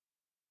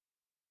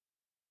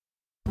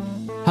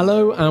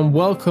Hello and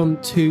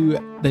welcome to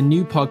the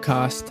new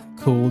podcast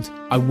called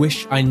I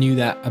Wish I Knew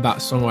That About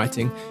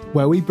Songwriting,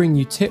 where we bring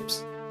you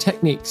tips,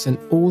 techniques, and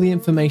all the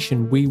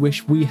information we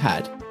wish we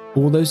had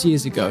all those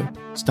years ago,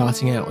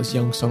 starting out as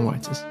young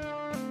songwriters.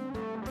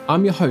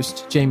 I'm your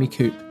host, Jamie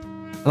Coop,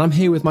 and I'm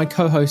here with my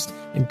co-host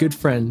and good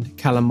friend,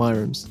 Callum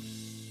Myrams.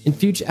 In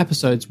future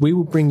episodes, we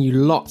will bring you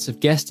lots of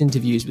guest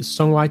interviews with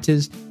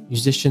songwriters,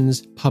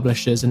 musicians,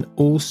 publishers, and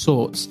all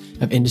sorts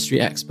of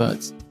industry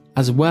experts,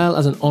 as well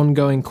as an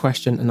ongoing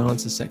question and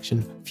answer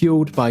section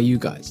fueled by you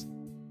guys.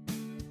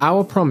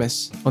 Our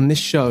promise on this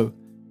show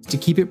is to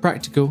keep it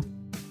practical,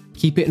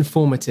 keep it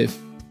informative,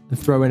 and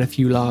throw in a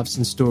few laughs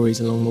and stories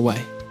along the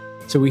way.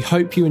 So we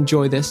hope you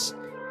enjoy this,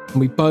 and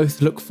we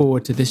both look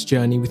forward to this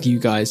journey with you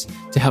guys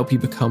to help you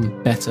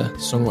become better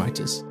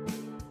songwriters.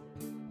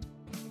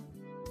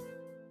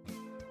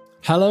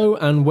 Hello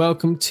and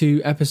welcome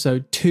to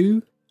episode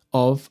 2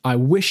 of I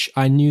Wish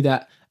I Knew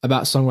That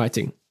About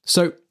Songwriting.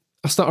 So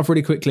I'll start off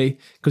really quickly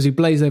because we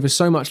blazed over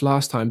so much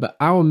last time, but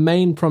our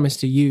main promise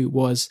to you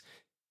was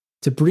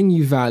to bring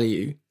you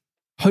value,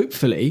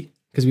 hopefully,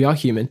 because we are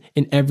human,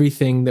 in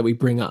everything that we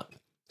bring up.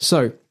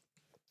 So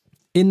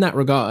in that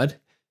regard,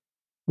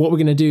 what we're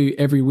going to do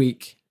every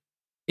week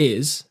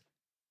is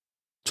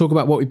talk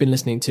about what we've been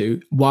listening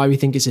to, why we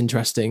think it's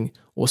interesting,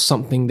 or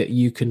something that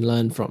you can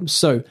learn from.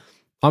 So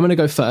I'm going to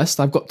go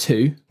first. I've got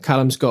 2.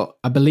 Callum's got,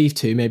 I believe,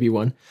 2, maybe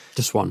 1.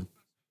 Just 1.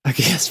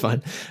 Okay, that's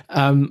fine.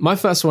 My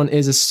first one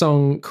is a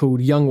song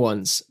called Young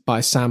Ones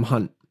by Sam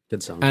Hunt.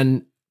 Good song.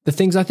 And the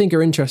things I think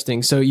are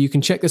interesting, so you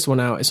can check this one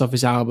out. It's off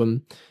his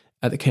album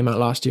that came out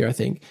last year, I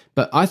think.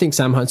 But I think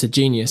Sam Hunt's a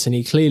genius, and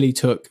he clearly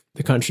took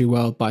the country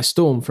world by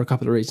storm for a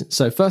couple of reasons.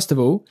 So first of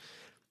all,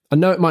 I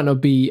know it might not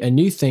be a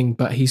new thing,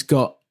 but he's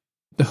got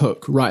the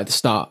hook right at the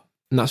start.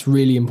 And that's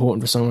really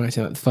important for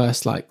songwriting.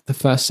 The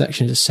first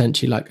section is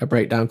essentially like a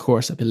breakdown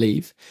chorus, I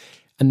believe.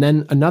 And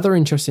then another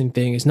interesting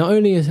thing is not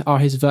only are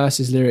his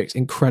verses lyrics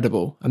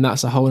incredible, and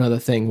that's a whole other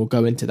thing, we'll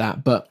go into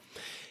that, but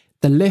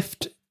the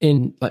lift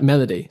in like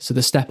melody, so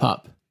the step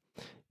up,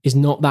 is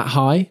not that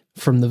high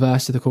from the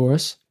verse to the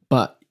chorus,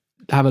 but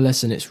have a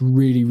listen, it's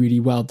really, really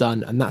well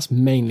done, and that's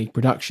mainly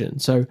production.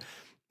 So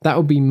that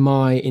would be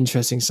my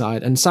interesting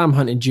side. And Sam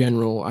Hunt in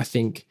general, I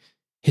think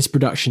his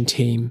production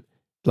team,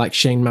 like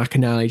Shane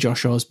McAnally,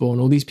 Josh Osborne,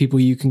 all these people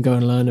you can go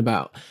and learn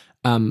about,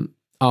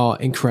 are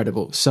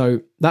incredible. So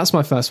that's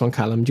my first one,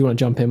 Callum. Do you want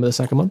to jump in with the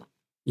second one?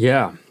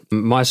 Yeah.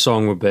 My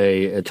song would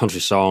be a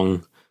country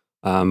song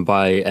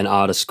by an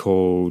artist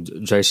called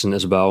Jason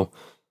Isbell.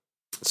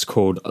 It's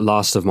called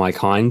Last of My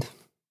Kind.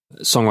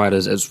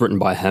 Songwriters, it's written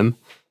by him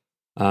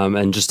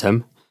and just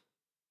him.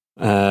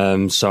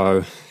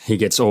 So he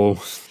gets all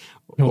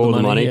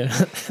the money.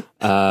 Yeah.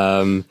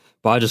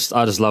 But I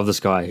just love this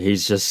guy.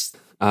 He's just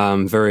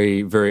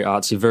very, very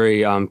artsy,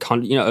 very,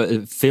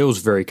 it feels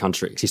very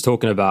country. He's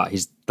talking about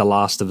he's the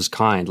last of his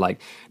kind.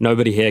 Like,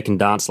 nobody here can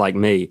dance like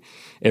me.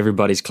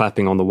 Everybody's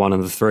clapping on the 1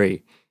 and the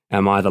 3.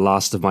 Am I the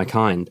last of my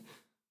kind?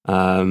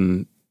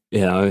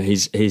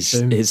 He's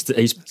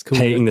cool,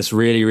 painting this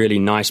really, really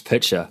nice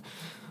picture.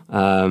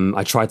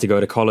 I tried to go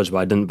to college, but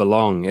I didn't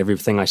belong.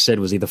 Everything I said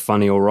was either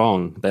funny or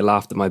wrong. They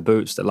laughed at my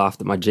boots. They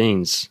laughed at my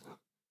jeans.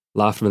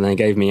 Laughed when they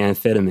gave me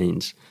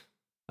amphetamines.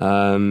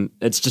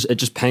 It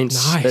just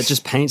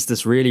paints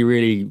this really,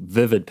 really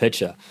vivid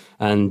picture.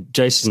 And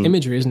Jason, it's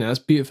imagery, isn't it? That's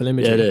beautiful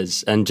imagery. It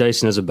is. And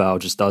Jason Isbell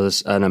just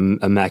does an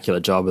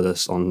immaculate job of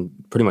this on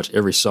pretty much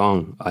every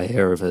song I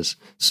hear of his.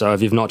 So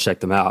if you've not checked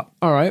them out,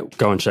 all right,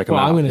 go and check them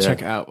out. I'm going to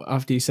check it out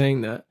after you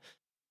saying that.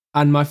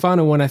 And my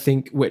final one, I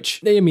think,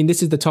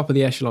 this is the top of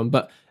the echelon,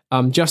 but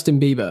Justin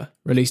Bieber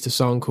released a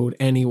song called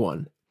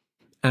Anyone.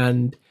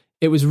 And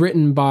it was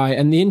written by,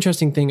 and the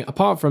interesting thing,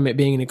 apart from it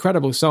being an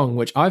incredible song,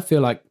 which I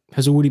feel like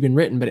has already been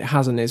written, but it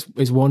hasn't,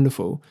 is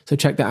wonderful. So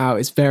check that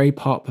out. It's very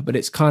pop, but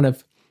it's kind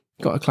of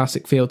got a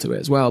classic feel to it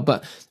as well.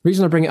 But the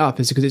reason I bring it up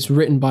is because it's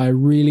written by a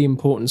really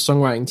important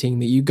songwriting team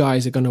that you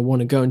guys are going to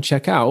want to go and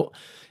check out.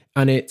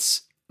 And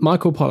it's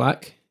Michael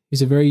Pollack.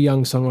 He's a very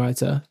young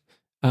songwriter.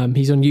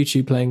 He's on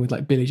YouTube playing with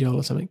like Billy Joel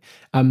or something.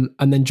 And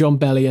then John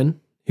Bellion,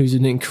 who's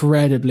an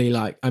incredibly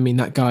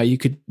that guy, you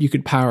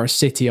could power a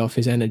city off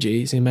his energy.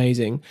 He's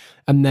amazing.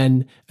 And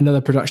then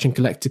another production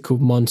collective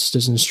called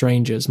Monsters and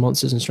Strangers,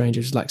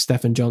 like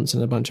Stephen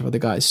Johnson and a bunch of other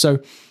guys. So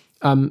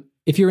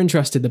if you're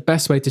interested, the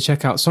best way to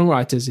check out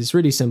songwriters is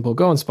really simple.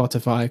 Go on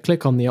Spotify,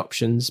 click on the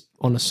options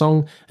on a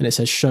song, and it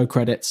says show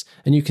credits,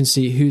 and you can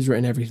see who's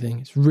written everything.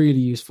 It's really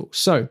useful.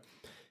 So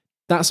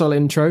that's our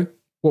intro,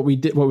 what we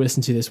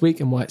listened to this week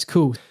and why it's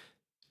cool.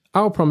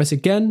 Our promise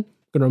again,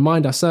 going to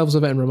remind ourselves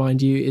of it and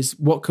remind you, is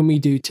what can we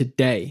do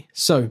today?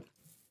 So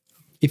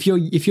if you're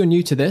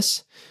new to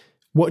this,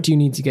 what do you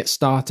need to get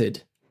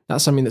started?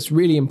 That's something that's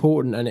really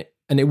important,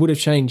 and it would have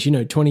changed,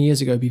 20 years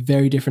ago, it'd be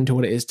very different to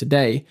what it is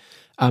today,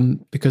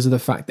 because of the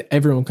fact that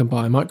everyone can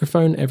buy a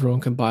microphone,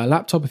 everyone can buy a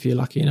laptop if you're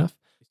lucky enough.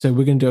 So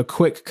we're going to do a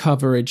quick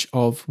coverage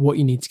of what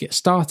you need to get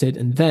started,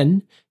 and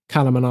then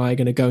Callum and I are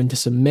going to go into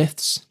some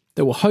myths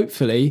that will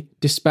hopefully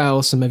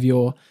dispel some of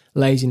your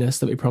laziness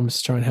that we promise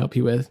to try and help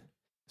you with.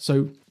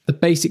 So the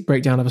basic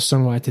breakdown of a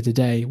songwriter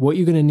today, what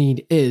you're going to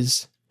need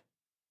is,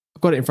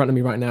 I've got it in front of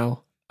me right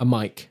now, a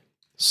mic.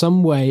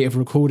 Some way of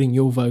recording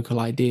your vocal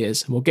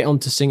ideas. And we'll get on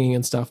to singing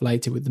and stuff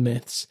later with the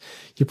myths.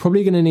 You're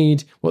probably going to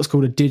need what's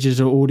called a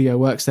digital audio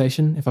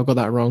workstation. If I've got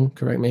that wrong,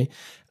 correct me.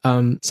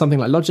 Something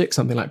like Logic,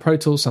 something like Pro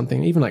Tools,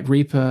 something even like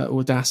Reaper,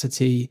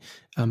 Audacity,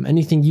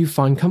 anything you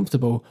find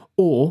comfortable.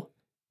 Or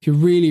if you're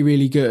really,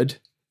 really good,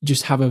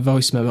 just have a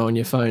voice memo on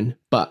your phone.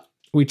 But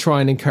we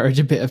try and encourage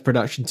a bit of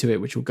production to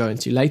it, which we'll go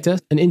into later.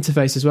 An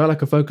interface as well,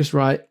 like a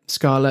Focusrite,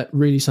 Scarlett,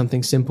 really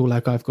something simple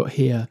like I've got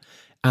here.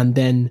 And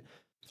then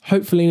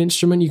hopefully an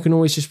instrument. You can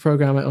always just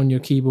program it on your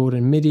keyboard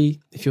and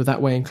MIDI if you're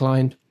that way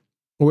inclined.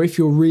 Or if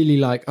you're really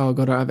like, oh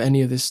God, I don't have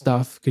any of this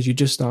stuff because you're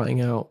just starting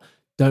out,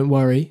 don't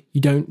worry.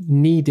 You don't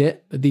need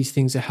it, but these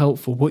things are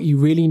helpful. What you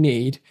really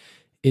need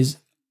is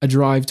a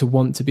drive to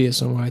want to be a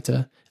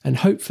songwriter. And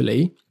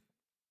hopefully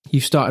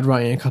you've started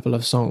writing a couple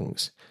of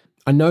songs.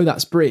 I know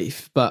that's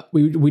brief, but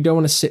we don't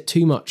want to sit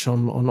too much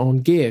on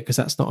gear because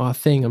that's not our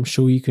thing. I'm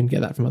sure you can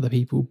get that from other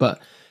people.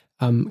 But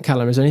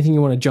Callum, is there anything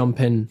you want to jump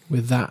in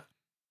with that?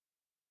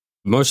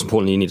 Most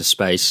importantly, you need a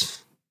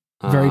space.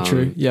 Very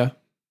true. Yeah.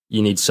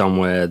 You need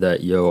somewhere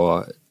that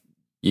you're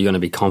going to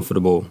be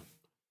comfortable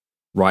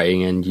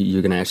writing, and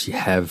you're going to actually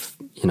have,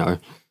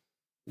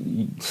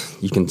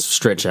 you can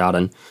stretch out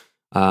and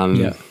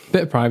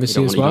bit of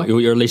privacy as well.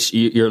 You're at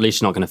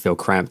least not going to feel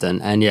cramped,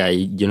 and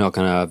you're not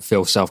going to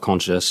feel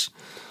self-conscious.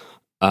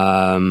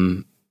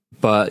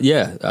 But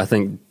yeah, I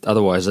think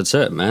otherwise that's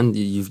it, man.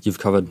 You've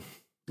covered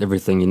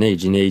everything you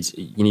need. You need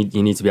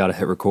to be able to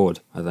hit record,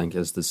 I think,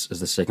 is the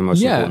second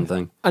most important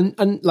thing.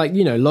 And like,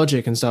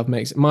 Logic and stuff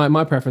makes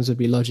my preference would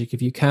be Logic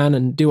if you can,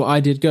 and do what I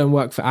did, go and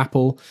work for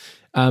Apple,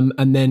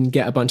 and then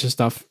get a bunch of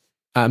stuff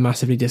at a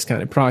massively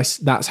discounted price.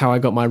 That's how I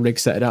got my rig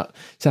set up.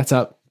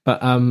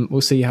 But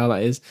we'll see how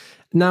that is.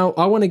 Now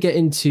I want to get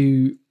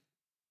into,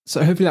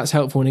 so hopefully that's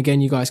helpful. And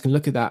again, you guys can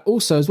look at that.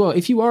 Also as well,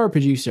 if you are a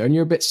producer and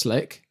you're a bit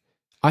slick,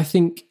 I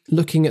think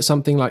looking at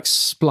something like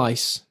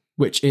Splice,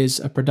 which is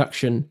a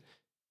production,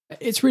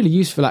 it's really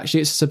useful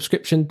actually. It's a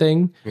subscription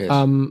thing. Yes.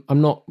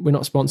 We're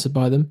not sponsored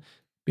by them.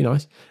 Be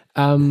nice.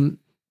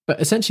 But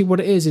essentially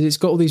what it is it's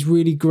got all these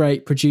really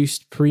great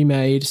produced,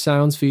 pre-made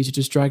sounds for you to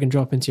just drag and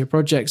drop into your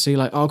project. So you're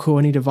like, oh cool,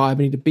 I need a vibe, I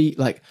need a beat.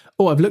 Like,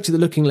 oh, I've looked at the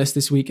looking list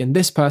this week and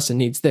this person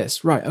needs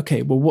this. Right,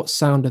 okay, well what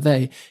sound are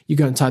they? You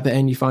go and type that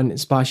in, you find it in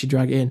Splice, you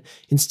drag it in.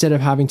 Instead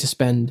of having to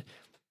spend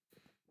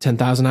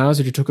 10,000 hours,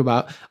 which you talk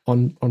about,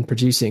 on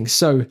producing.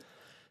 So,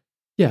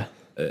 yeah.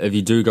 If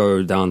you do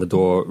go down the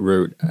DAW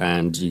route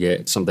and you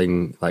get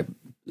something like,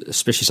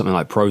 especially something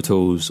like Pro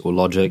Tools or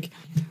Logic,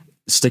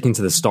 sticking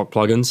to the stock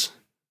plugins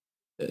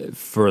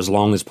for as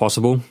long as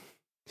possible.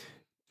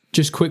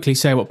 Just quickly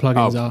say what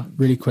plugins are,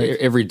 really quick.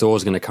 Every DAW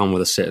is going to come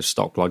with a set of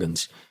stock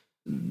plugins.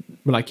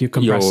 Like your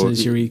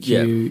compressors, your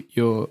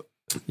EQ,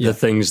 the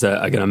things that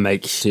are going to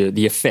make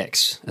the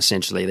effects,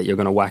 essentially, that you're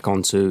going to whack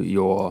onto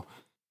your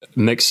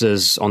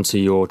mixes, onto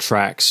your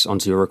tracks,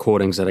 onto your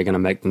recordings that are going to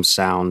make them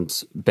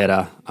sound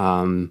better.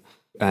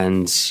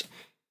 And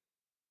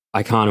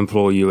I can't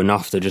implore you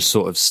enough to just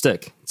sort of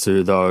stick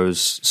to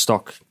those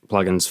stock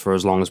plugins for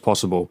as long as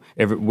possible.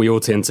 We all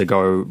tend to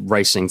go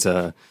racing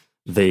to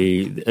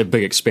the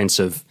big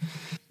expensive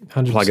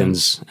 100%.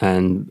 plugins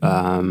and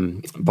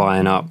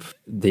buying up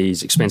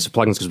these expensive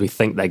plugins because we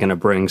think they're going to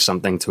bring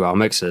something to our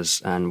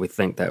mixes and we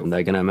think that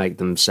they're going to make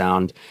them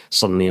sound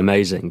suddenly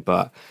amazing.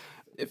 But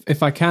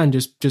if I can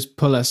just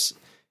pull us,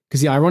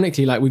 because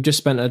ironically, like we've just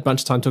spent a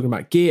bunch of time talking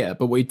about gear,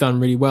 but what we've done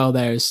really well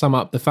there is sum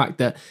up the fact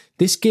that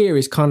this gear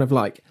is kind of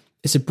like,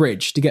 it's a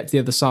bridge to get to the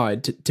other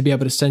side, to be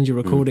able to send your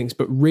recordings.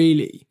 But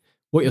really,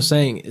 what you're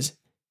saying is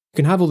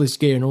you can have all this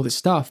gear and all this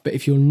stuff, but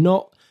if you're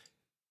not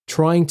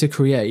trying to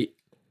create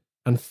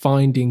and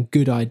finding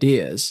good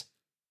ideas,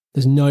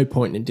 there's no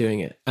point in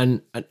doing it.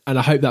 And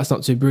I hope that's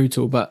not too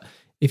brutal, but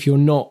if you're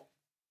not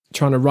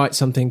trying to write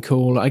something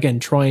cool, again,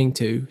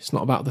 it's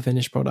not about the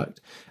finished product.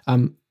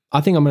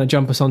 I think I'm going to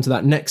jump us onto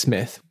that next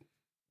myth,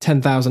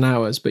 10,000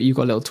 hours, but you've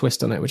got a little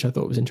twist on it, which I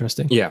thought was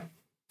interesting. Yeah.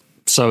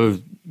 So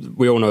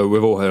we've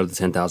all heard of the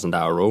 10,000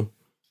 hour rule.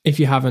 If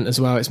you haven't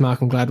as well, it's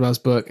Malcolm Gladwell's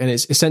book. And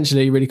it's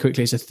essentially, really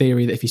quickly, it's a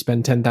theory that if you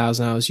spend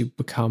 10,000 hours, you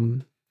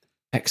become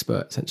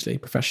expert, essentially,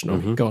 professional.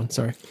 Mm-hmm. Go on,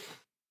 sorry.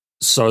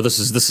 So this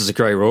is a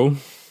great rule.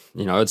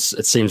 It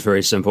seems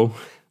very simple,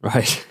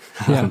 right?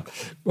 Yeah.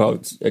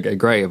 Well, okay,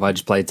 great. If I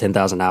just play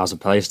 10,000 hours of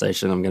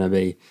PlayStation, I'm going to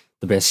be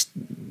the best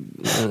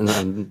in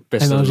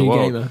the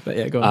world. Gamer, but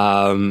yeah, go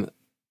on.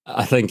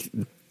 I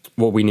think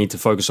what we need to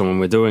focus on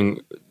when we're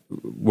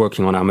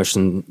working on our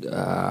mission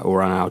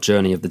or on our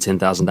journey of the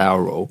 10,000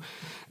 hour rule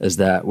is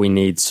that we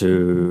need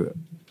to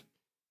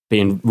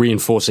be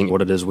reinforcing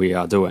what it is we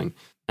are doing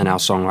in our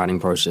songwriting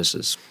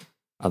processes.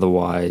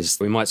 Otherwise,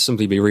 we might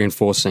simply be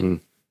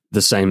reinforcing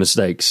the same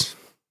mistakes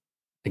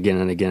again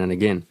and again and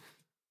again.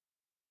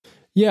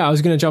 Yeah, I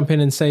was going to jump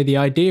in and say the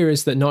idea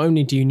is that not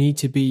only do you need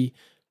to be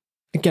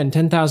again,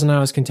 10,000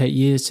 hours can take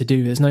years to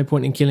do. There's no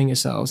point in killing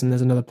yourselves. And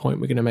there's another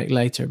point we're going to make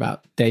later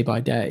about day by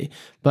day.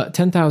 But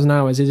 10,000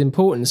 hours is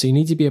important. So you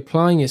need to be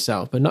applying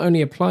yourself, but not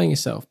only applying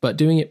yourself, but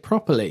doing it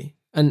properly.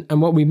 And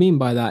what we mean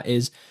by that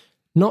is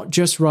not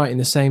just writing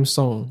the same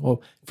song, or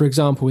for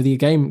example, with the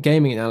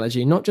gaming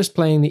analogy, not just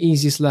playing the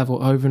easiest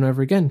level over and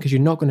over again, because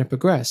you're not going to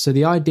progress. So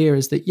the idea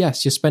is that,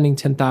 yes, you're spending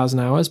 10,000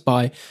 hours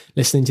by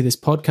listening to this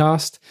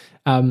podcast.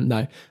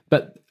 No,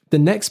 but the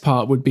next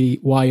part would be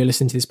why you're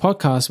listening to this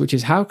podcast, which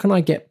is how can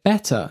I get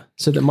better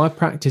so that my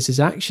practice is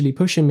actually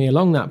pushing me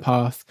along that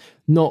path,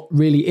 not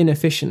really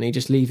inefficiently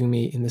just leaving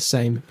me in the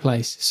same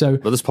place. So,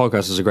 but this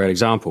podcast is a great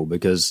example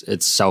because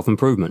it's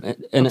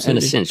self-improvement. In a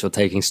sense, you're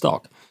taking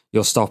stock.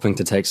 You're stopping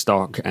to take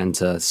stock and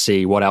to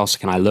see what else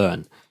can I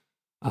learn.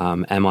 Are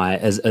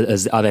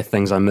there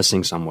things I'm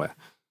missing somewhere?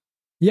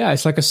 Yeah,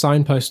 it's like a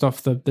signpost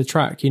off the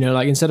track.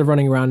 Like instead of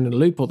running around in a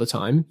loop all the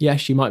time,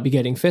 yes, you might be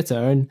getting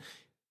fitter,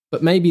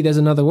 but maybe there's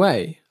another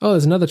way. Oh,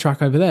 there's another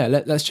track over there.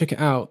 Let's check it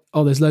out.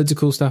 Oh, there's loads of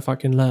cool stuff I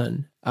can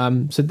learn.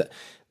 So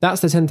that's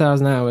the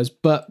 10,000 hours,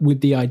 but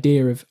with the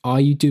idea of, are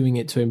you doing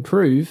it to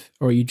improve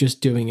or are you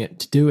just doing it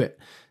to do it?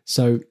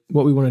 So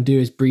what we want to do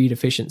is breed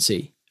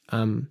efficiency.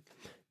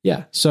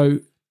 Yeah. So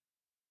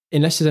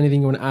unless there's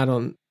anything you want to add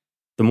on.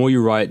 The more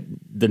you write,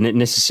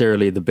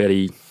 necessarily the better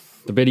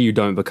you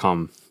don't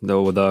become.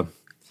 That's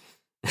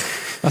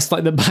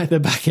like the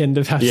back end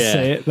of how to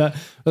say it. But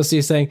also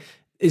you're saying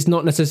it's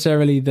not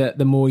necessarily that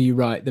the more you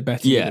write, the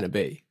better you're going to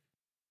be.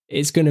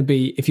 It's going to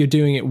be, if you're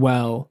doing it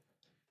well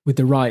with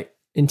the right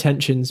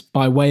intentions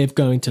by way of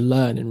going to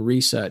learn and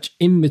research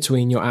in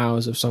between your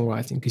hours of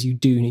songwriting, because you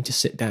do need to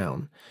sit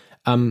down.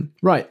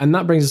 Right. And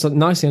that brings us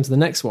nicely onto the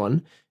next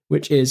one,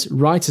 which is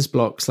writer's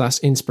block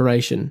 /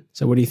 inspiration.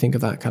 So what do you think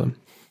of that, Callum?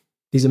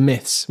 These are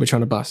myths we're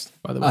trying to bust,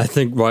 by the way. I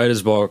think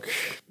writer's block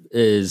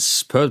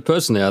is,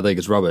 personally, I think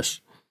it's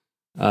rubbish.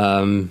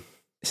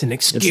 It's an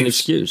excuse. It's an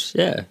excuse,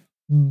 yeah.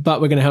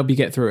 But we're going to help you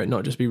get through it,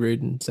 not just be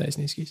rude and say it's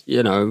an excuse.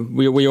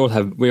 We all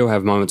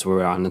have moments where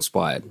we're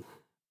uninspired,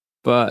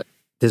 but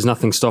there's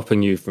nothing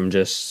stopping you from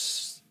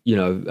just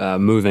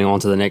moving on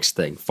to the next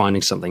thing,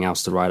 finding something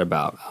else to write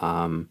about.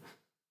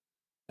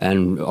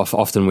 And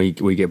often we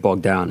get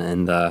bogged down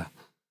in the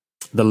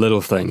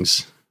little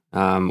things,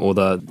 or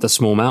the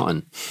small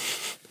mountain.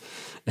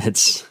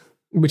 Is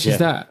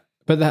that?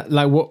 But that,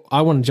 like, what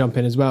I want to jump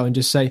in as well and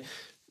just say,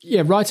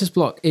 yeah, writer's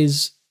block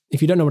is,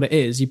 if you don't know what it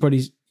is,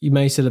 you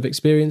may still have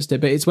experienced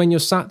it, but it's when you're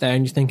sat there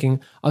and you're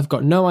thinking, I've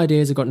got no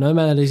ideas, I've got no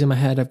melodies in my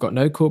head, I've got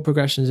no chord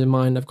progressions in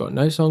mind, I've got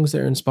no songs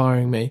that are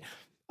inspiring me.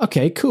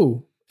 Okay,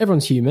 cool.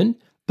 Everyone's human.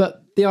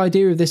 But the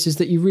idea of this is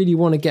that you really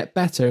want to get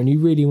better and you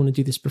really want to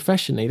do this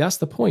professionally. That's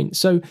the point.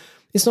 So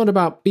it's not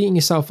about beating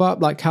yourself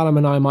up like Callum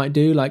and I might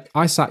do. Like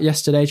I sat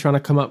yesterday trying to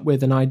come up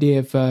with an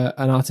idea for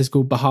an artist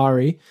called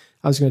Bahari.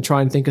 I was going to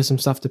try and think of some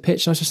stuff to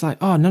pitch. And I was just like,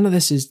 oh, none of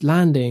this is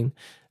landing.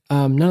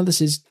 None of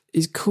this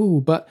is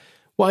cool. But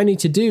what I need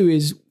to do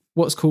is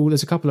what's cool.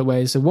 There's a couple of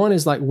ways. So one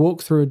is like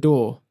walk through a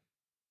door.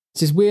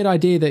 It's this weird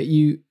idea that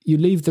you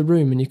leave the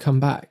room and you come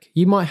back.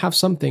 You might have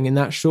something in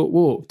that short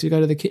walk to go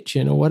to the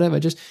kitchen or whatever.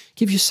 Just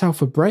give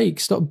yourself a break.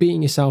 Stop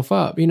beating yourself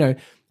up, And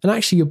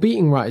actually you're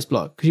beating writer's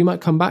block because you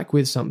might come back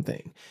with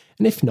something.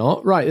 And if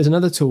not, right, there's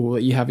another tool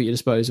that you have at your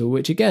disposal,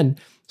 which again,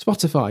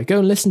 Spotify, go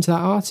and listen to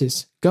that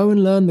artist. Go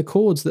and learn the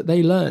chords that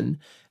they learn.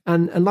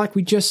 And like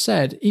we just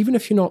said, even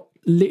if you're not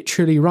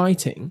literally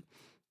writing,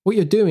 what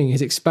you're doing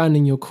is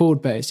expanding your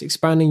chord base,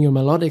 expanding your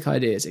melodic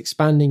ideas,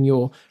 expanding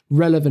your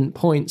relevant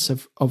points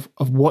of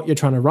what you're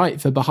trying to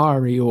write for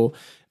Bahari or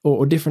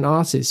different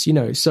artists,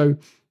 So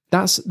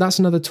that's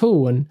another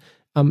tool. And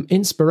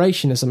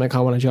inspiration is something I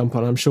want to jump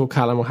on. I'm sure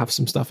Callum will have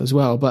some stuff as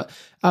well. But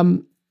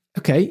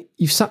okay,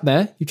 you've sat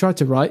there, you tried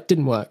to write,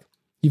 didn't work.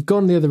 You've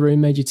gone to the other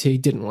room, made your tea,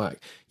 didn't work.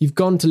 You've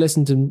gone to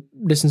listen to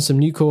some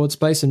new chords,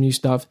 play some new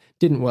stuff,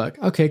 didn't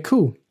work. Okay,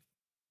 cool.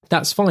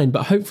 That's fine.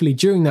 But hopefully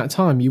during that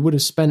time, you would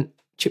have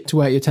chipped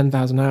away at your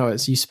 10,000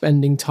 hours, you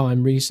spending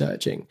time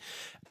researching.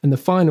 And the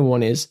final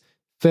one is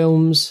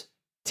films,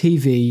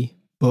 TV,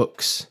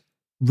 books,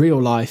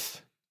 real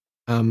life,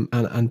 and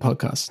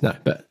podcasts. No,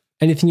 but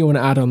anything you want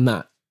to add on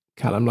that,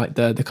 Callum, like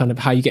the kind of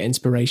how you get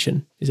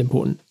inspiration is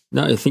important.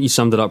 No, I think you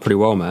summed it up pretty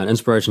well, man.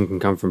 Inspiration can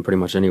come from pretty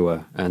much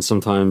anywhere. And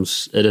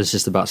sometimes it is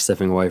just about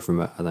stepping away from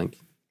it, I think.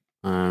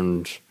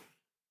 And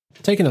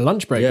taking a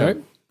lunch break,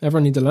 right?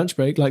 Everyone needs a lunch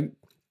break. Like,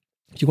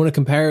 if you want to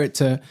compare it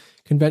to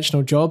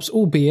conventional jobs,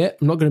 albeit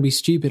I'm not going to be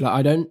stupid. Like,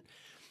 I don't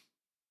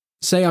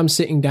say I'm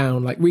sitting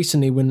down. Like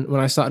recently when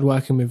I started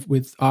working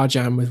with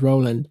RJam, with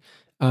Roland,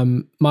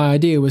 my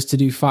idea was to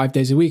do 5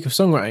 days a week of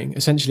songwriting,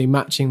 essentially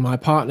matching my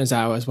partner's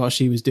hours while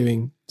she was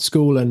doing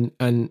school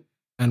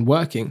and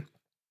working.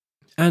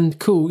 And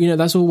cool,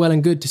 that's all well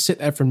and good to sit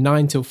there from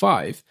 9 till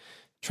 5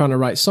 trying to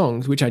write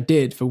songs, which I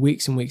did for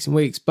weeks and weeks and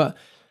weeks. But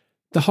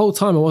the whole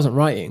time I wasn't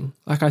writing.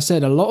 Like I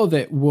said, a lot of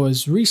it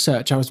was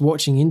research. I was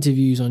watching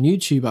interviews on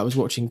YouTube. I was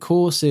watching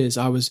courses.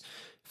 I was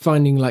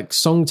finding like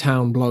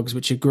Songtown blogs,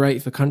 which are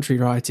great for country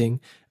writing.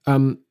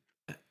 And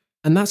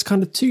that's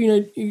kind of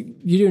too,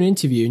 you do an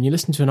interview and you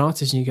listen to an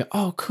artist and you go,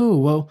 oh,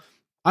 cool. Well,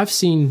 I've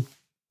seen,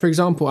 for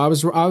example, I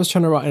was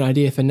trying to write an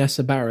idea for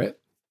Nessa Barrett,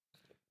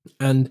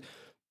 and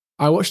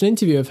I watched an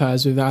interview of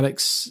hers with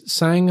Alex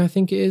Sang, I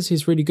think it is.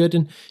 He's really good.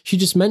 And she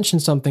just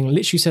mentioned something,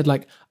 literally said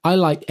like, I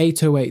like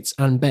 808s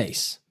and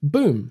bass.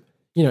 Boom.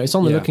 You know, it's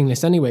on the looking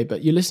list anyway,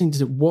 but you're listening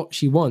to what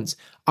she wants.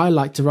 I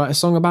like to write a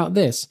song about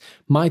this.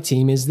 My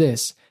team is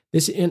this.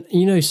 This,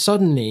 you know,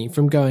 suddenly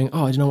from going,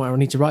 oh, I don't know what I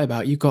need to write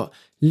about, you've got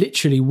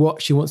literally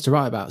what she wants to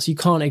write about. So you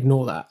can't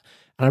ignore that.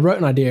 And I wrote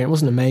an idea and it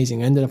wasn't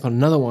amazing. I ended up on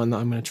another one that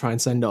I'm going to try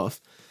and send off.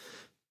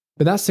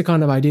 But that's the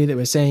kind of idea that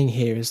we're saying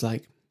here is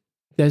like,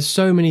 there's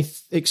so many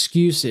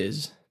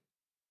excuses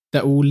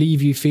that will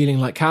leave you feeling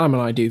like Callum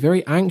and I do,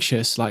 very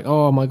anxious, like,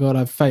 oh my God,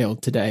 I've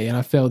failed today and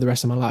I've failed the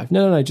rest of my life.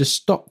 No, just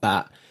stop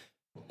that.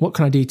 What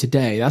can I do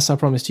today? That's our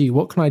promise to you.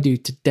 What can I do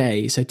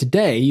today? So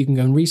today you can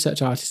go and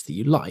research artists that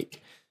you like.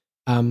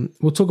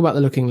 We'll talk about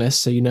the looking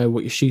list so you know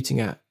what you're shooting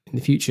at in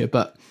the future.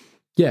 But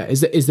yeah,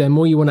 is there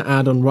more you want to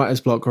add on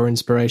writer's block or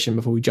inspiration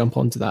before we jump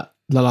onto that,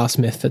 the last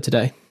myth for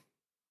today?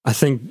 I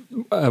think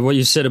what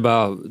you said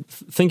about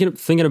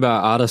thinking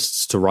about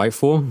artists to write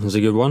for is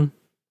a good one.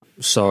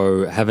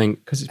 So having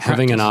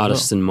an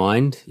artist in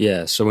mind,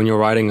 yeah. So when you're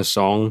writing a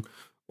song,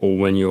 or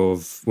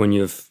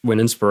when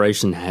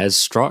inspiration has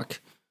struck,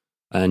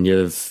 and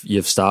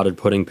you've started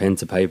putting pen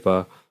to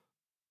paper,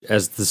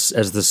 as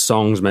the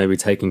songs may be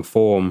taking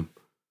form,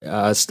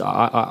 I've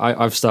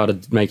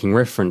started making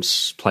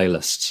reference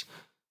playlists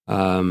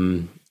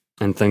and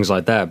things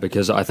like that,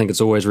 because I think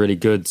it's always really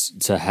good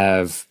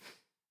to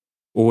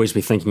always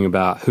be thinking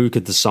about who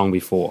could the song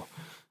be for.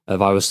 If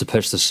I was to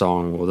pitch the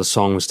song, or the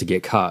song was to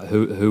get cut,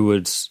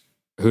 who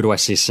do I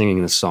see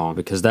singing this song?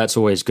 Because that's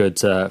always good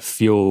to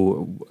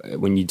fuel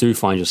when you do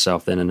find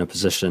yourself then in a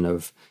position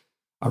of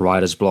a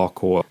writer's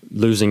block or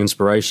losing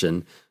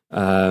inspiration.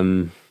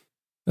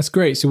 That's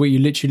great. So what you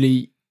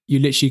literally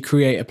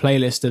create a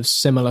playlist of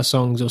similar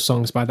songs or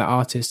songs by that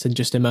artist and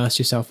just immerse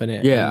yourself in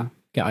it. Yeah. And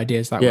get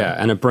ideas that way. Yeah,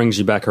 and it brings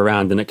you back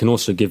around, and it can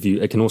also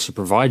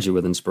provide you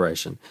with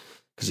inspiration.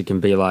 Because it can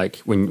be like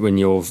when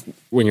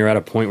you're at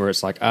a point where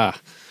it's like,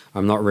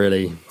 I'm not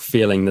really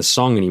feeling this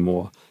song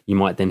anymore, you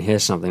might then hear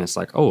something that's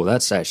like, oh,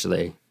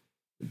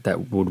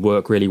 that would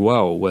work really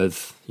well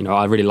with, you know,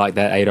 I really like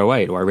that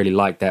 808, or I really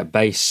like that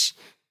bass,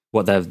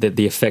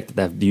 the effect that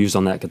they've used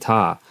on that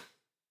guitar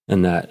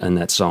in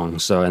that song.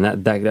 So, and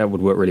that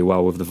would work really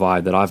well with the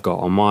vibe that I've got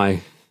on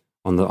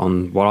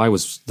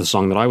the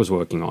song that I was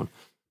working on.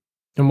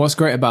 And what's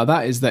great about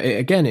that is that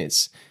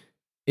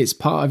it's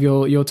part of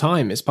your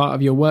time. It's part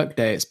of your work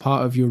day. It's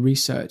part of your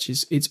research.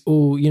 It's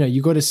all, you know,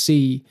 you got to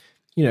see,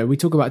 you know, we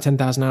talk about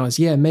 10,000 hours.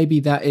 Yeah, maybe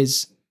that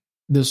is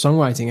the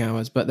songwriting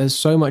hours, but there's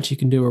so much you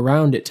can do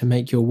around it to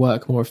make your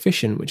work more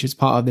efficient, which is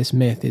part of this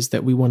myth, is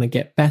that we want to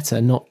get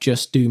better, not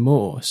just do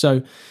more.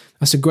 So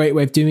that's a great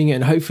way of doing it.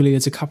 And hopefully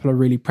there's a couple of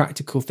really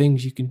practical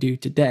things you can do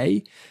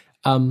today.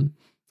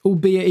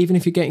 Albeit even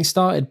if you're getting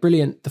started,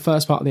 brilliant. The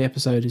first part of the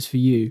episode is for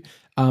you.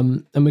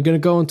 And we're going to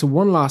go on to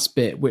one last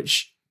bit,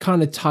 which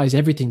kind of ties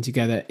everything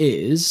together,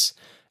 is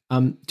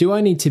do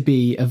I need to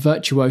be a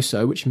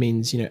virtuoso, which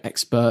means, you know,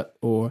 expert,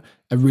 or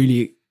a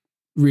really,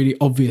 really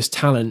obvious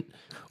talent,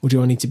 or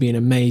do I need to be an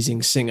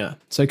amazing singer?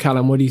 So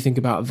Callum, what do you think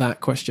about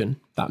that question,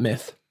 that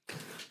myth?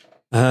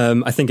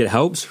 I think it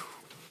helps.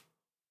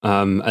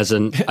 I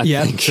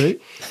think true.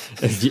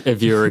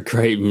 if you're a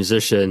great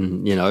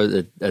musician, you know,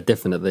 it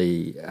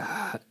definitely,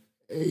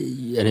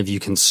 and if you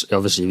can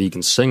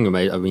sing,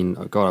 I mean,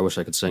 God, I wish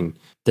I could sing.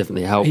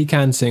 Definitely help. He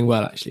can sing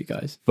well, actually,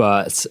 guys.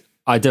 But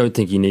I don't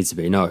think you need to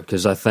be, no,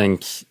 because I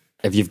think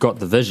if you've got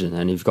the vision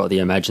and you've got the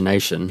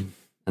imagination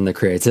and the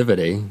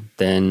creativity,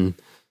 then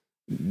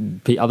you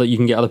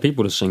can get other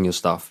people to sing your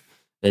stuff,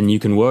 and you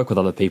can work with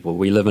other people.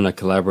 We live in a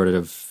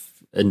collaborative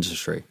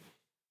industry.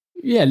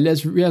 Yeah,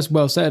 that's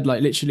well said.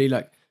 Like literally,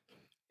 like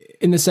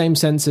in the same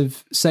sense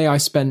of, say I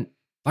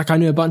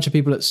knew a bunch of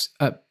people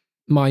at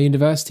my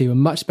university who were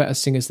much better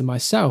singers than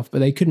myself, but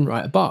they couldn't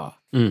write a bar.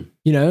 You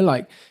know,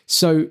 like,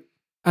 so,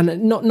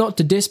 and not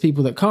to diss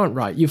people that can't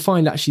write. You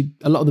find actually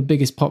a lot of the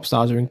biggest pop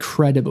stars are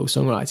incredible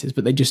songwriters,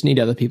 but they just need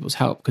other people's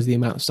help because of the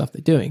amount of stuff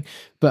they're doing.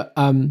 But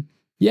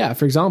yeah,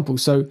 for example,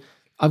 so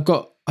I've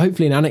got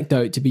hopefully an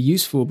anecdote to be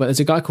useful, but there's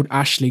a guy called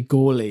Ashley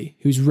Gawley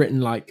who's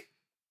written, like,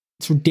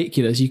 it's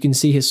ridiculous. You can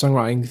see his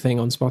songwriting thing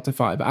on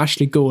Spotify, but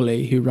Ashley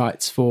Gawley, who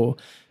writes for,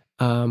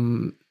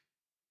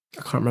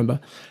 I can't remember,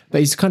 but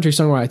he's a country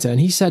songwriter, and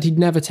he said he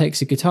never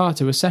takes a guitar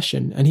to a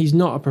session, and he's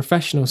not a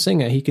professional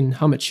singer. He can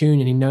hum a tune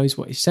and he knows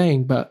what he's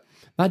saying, but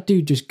that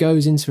dude just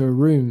goes into a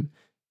room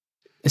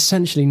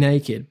essentially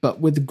naked, but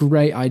with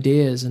great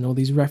ideas and all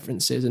these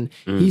references, and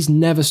he's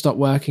never stopped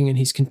working, and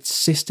he's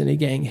consistently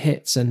getting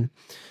hits. And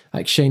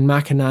like Shane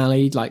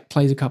McAnally, like,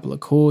 plays a couple of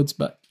chords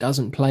but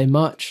doesn't play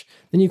much.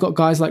 Then you've got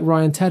guys like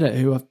Ryan Tedder,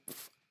 who are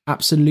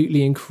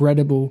absolutely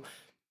incredible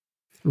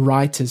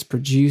writers,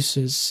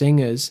 producers,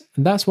 singers,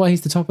 and that's why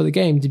he's the top of the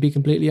game, to be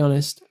completely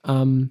honest.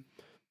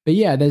 But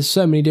yeah, there's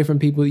so many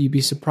different people that you'd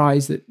be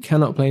surprised that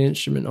cannot play an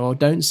instrument or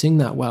don't sing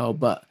that well,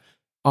 but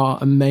are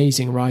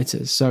amazing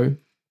writers. So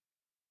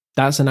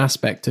that's an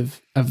aspect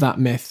of that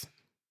myth.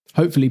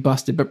 hopefully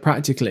busted. But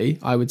practically,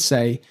 I would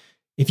say,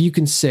 if you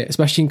can sit,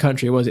 especially in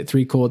country, was it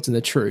 3 chords and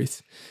the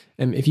truth?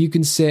 And if you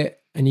can sit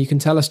and you can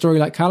tell a story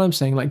like Callum's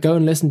saying, like go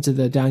and listen to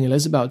the Daniel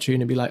Isabel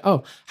tune and be like,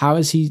 oh, how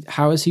has he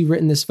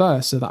written this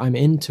verse so that I'm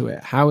into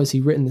it? How has he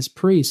written this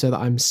pre so that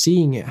I'm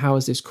seeing it? How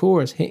is this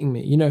chorus hitting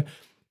me? You know,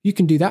 you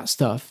can do that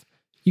stuff.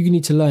 You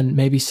need to learn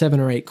maybe 7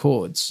 or 8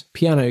 chords,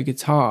 piano,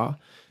 guitar,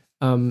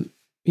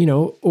 you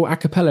know, or a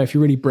cappella if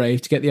you're really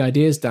brave to get the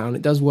ideas down.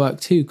 It does work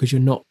too because you're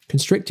not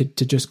constricted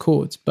to just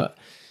chords. But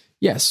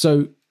yeah,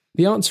 so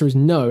the answer is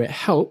no, it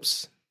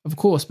helps, of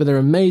course, but there are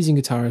amazing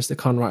guitarists that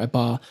can't write a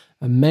bar,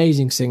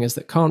 amazing singers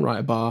that can't write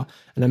a bar,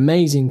 and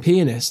amazing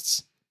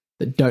pianists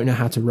that don't know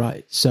how to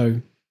write.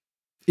 So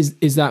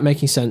is that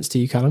making sense to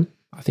you, Callum?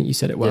 I think you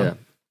said it well. Yeah.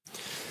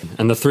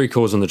 And the 3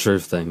 chords on the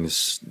truth thing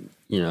is,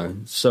 you know,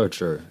 so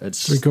true.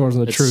 It's 3 chords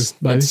on the truth,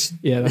 baby.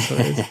 Yeah, that's what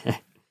it is.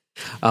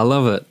 I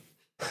love it.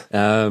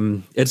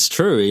 It's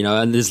true, you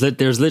know, and there's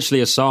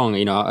literally a song,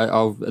 you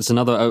know,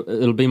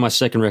 it'll be my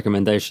second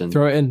recommendation.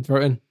 Throw it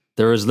in.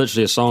 There is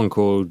literally a song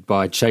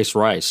by Chase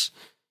Rice,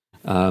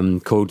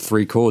 called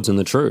 3 Chords and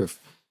the Truth.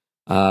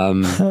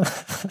 And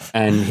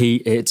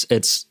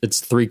it's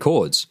 3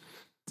 chords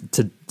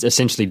to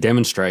essentially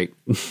demonstrate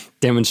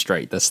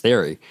this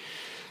theory.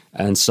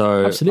 And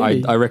so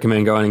I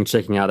recommend going and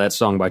checking out that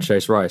song by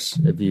Chase Rice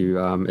if you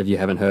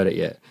haven't heard it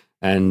yet.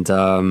 And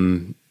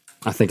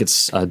I think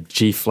it's a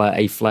G flat,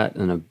 A flat,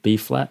 and a B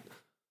flat.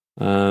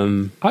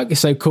 I guess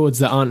so chords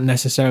that aren't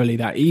necessarily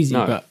that easy,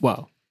 but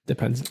well,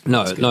 depends.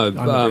 No, I'm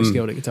not very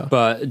skilled at guitar.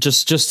 But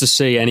just to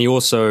see, and he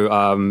also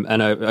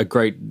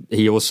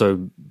he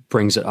also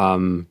brings it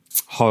home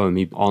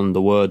on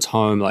the words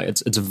home. Like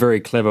it's a very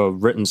clever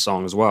written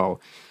song as well.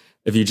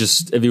 If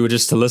you were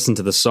just to listen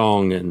to the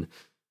song and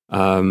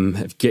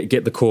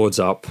get the chords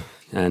up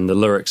and the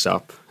lyrics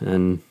up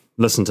and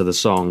listen to the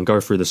song,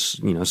 go through this,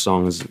 you know,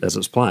 song as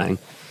it's playing,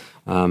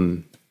 from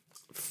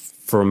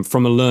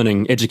a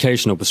learning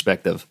educational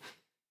perspective,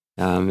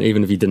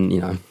 even if you don't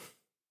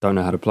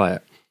know how to play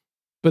it.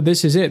 But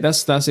this is it.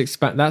 That's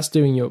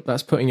putting your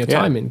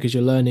time in because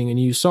you're learning a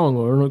new song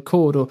or a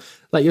chord, or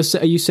like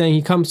are you saying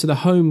he comes to the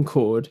home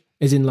chord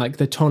as in like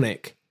the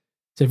tonic?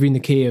 So if you're in the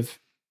key of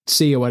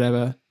C or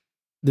whatever,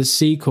 the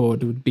C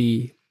chord would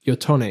be your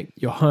tonic,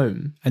 your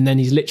home, and then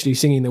he's literally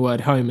singing the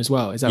word home as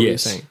well. Is that what you're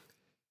saying?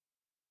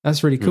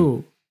 That's really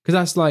cool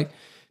because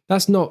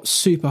that's not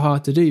super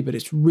hard to do, but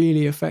it's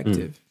really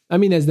effective. I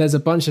mean, there's a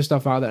bunch of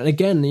stuff out there, and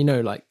again, you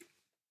know, like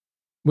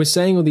we're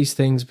saying all these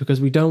things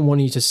because we don't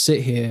want you to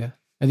sit here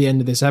at the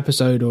end of this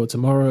episode or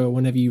tomorrow or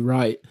whenever you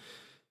write,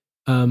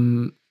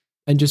 and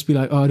just be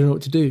like, oh, I don't know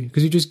what to do,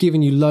 because we've just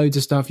given you loads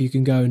of stuff you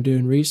can go and do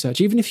and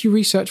research. Even if you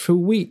research for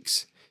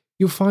weeks,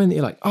 you'll find that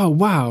you're like, oh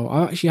wow,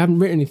 I actually haven't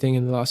written anything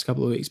in the last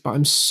couple of weeks, but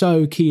I'm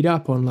so keyed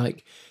up on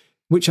like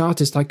which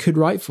artist I could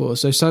write for.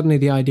 So suddenly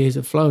the ideas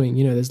are flowing.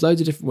 You know, there's loads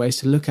of different ways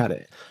to look at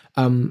it.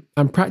 And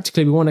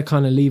practically we want to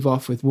kind of leave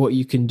off with what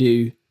you can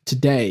do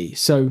today.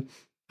 So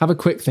have a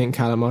quick think,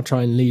 Callum. I'll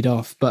try and lead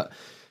off. But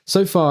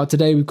so far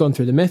today, we've gone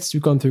through the myths.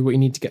 We've gone through what you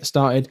need to get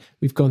started.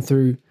 We've gone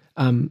through,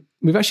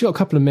 we've actually got a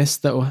couple of myths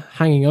that were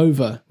hanging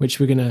over, which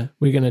we're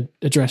gonna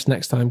address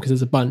next time because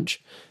there's a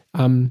bunch.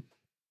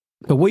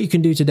 But what you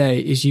can do today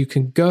is you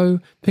can go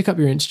pick up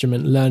your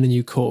instrument, learn a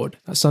new chord.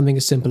 That's something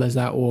as simple as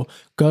that, or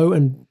go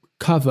and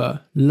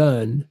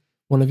learn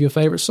one of your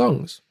favorite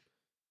songs.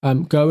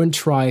 Go and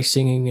try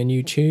singing a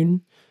new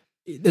tune.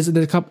 There's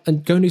a couple,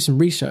 and go and do some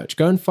research.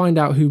 Go and find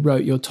out who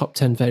wrote your top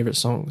 10 favorite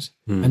songs,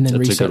 and then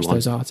research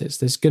those artists.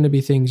 There's going to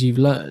be things you've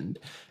learned.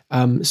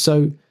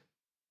 So,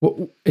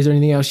 what is there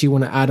anything else you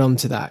want to add on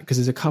to that? Because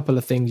there's a couple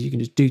of things you can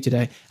just do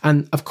today,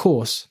 and of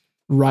course,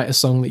 write a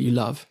song that you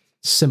love.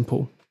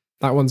 Simple.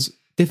 That one's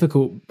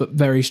difficult, but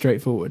very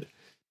straightforward.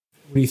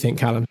 What do you think,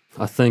 Callum?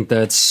 I think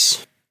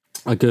that's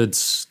a good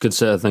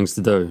set of things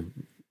to do,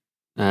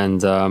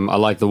 and I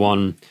like the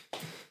one.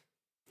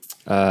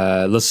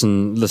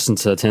 Listen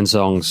to 10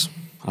 songs.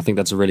 I think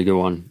that's a really good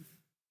one.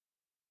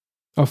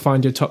 I'll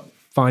find those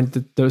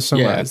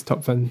songwriters,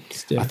 top 10.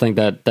 Yeah. I think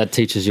that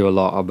teaches you a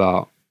lot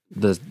about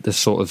the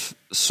sort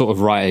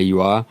of writer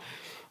you are,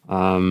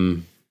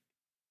 and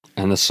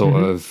the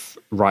sort of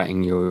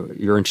writing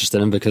you're interested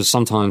in, because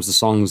sometimes the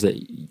songs that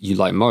you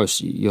like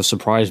most, you're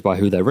surprised by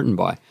who they're written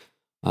by.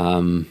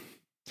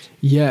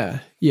 Yeah,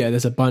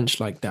 there's a bunch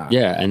like that.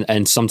 Yeah,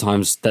 and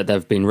sometimes that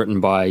they've been written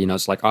by, you know,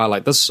 it's like, I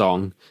like this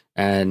song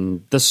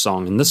and this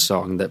song and this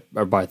song that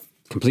are by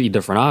completely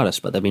different artists,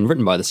 but they've been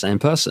written by the same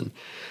person.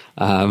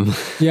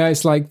 Yeah,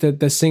 it's like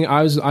the singer.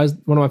 I was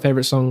one of my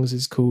favorite songs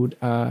is called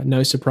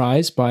 "No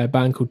Surprise" by a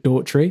band called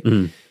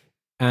Daughtry,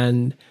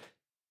 and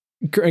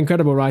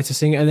incredible writer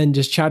singer. And then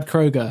just Chad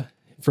Kroeger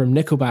from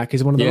Nickelback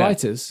is one of the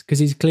writers, because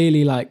he's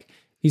clearly like,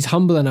 he's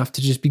humble enough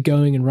to just be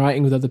going and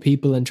writing with other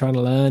people and trying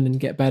to learn and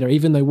get better,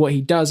 even though what he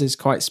does is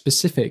quite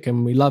specific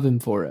and we love him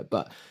for it.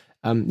 But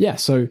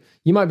so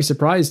you might be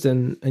surprised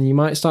and you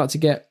might start to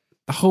get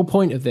the whole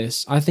point of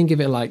this. I think of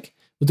it like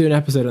we'll do an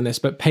episode on this,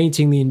 but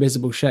painting the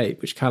invisible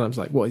shape, which Callum's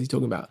like, what is he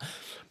talking about?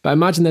 But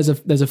imagine there's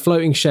a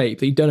floating shape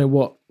that you don't know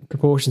what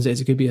proportions it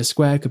is. It could be a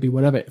square, it could be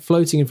whatever,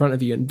 floating in front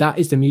of you. And that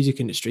is the music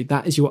industry.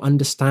 That is your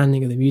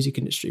understanding of the music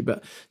industry.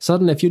 But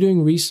suddenly, if you're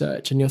doing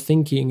research and you're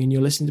thinking and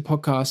you're listening to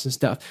podcasts and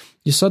stuff,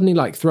 you're suddenly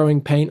like throwing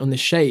paint on the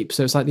shape.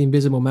 So it's like the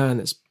invisible man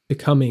that's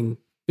becoming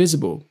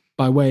visible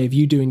by way of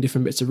you doing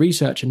different bits of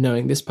research and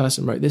knowing this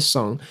person wrote this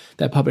song,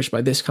 they're published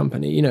by this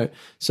company, you know.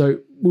 So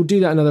we'll do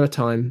that another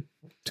time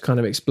to kind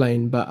of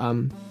explain. But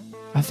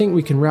I think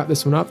we can wrap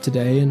this one up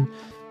today. And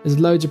there's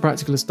loads of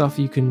practical stuff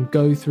you can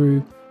go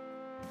through.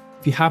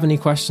 If you have any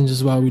questions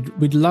as well,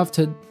 we'd love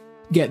to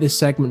get this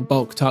segment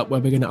bulked up where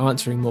we're going to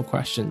answering more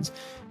questions.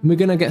 And we're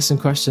going to get some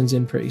questions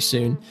in pretty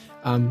soon.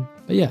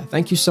 But yeah,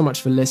 thank you so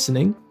much for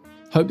listening.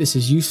 Hope this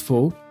is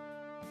useful.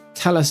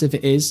 Tell us if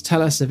it is.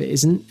 Tell us if it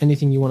isn't.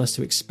 Anything you want us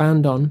to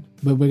expand on.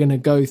 But we're going to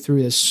go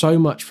through. There's so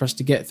much for us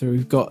to get through.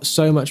 We've got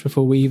so much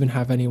before we even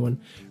have anyone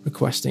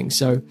requesting.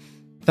 So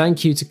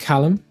thank you to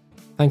Callum.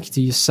 Thank you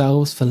to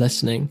yourselves for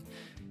listening.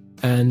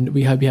 And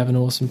we hope you have an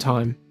awesome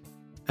time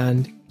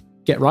and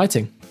get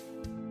writing.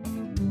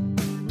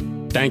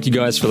 Thank you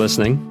guys for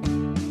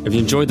listening. If you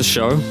enjoyed the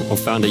show or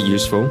found it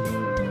useful,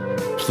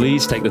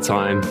 please take the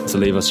time to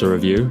leave us a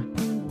review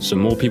so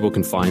more people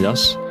can find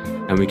us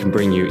and we can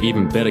bring you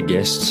even better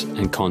guests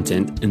and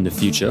content in the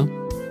future.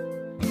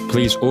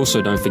 Please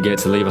also don't forget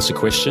to leave us a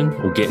question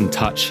or get in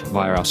touch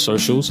via our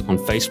socials on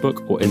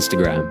Facebook or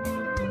Instagram.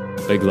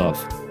 Big love.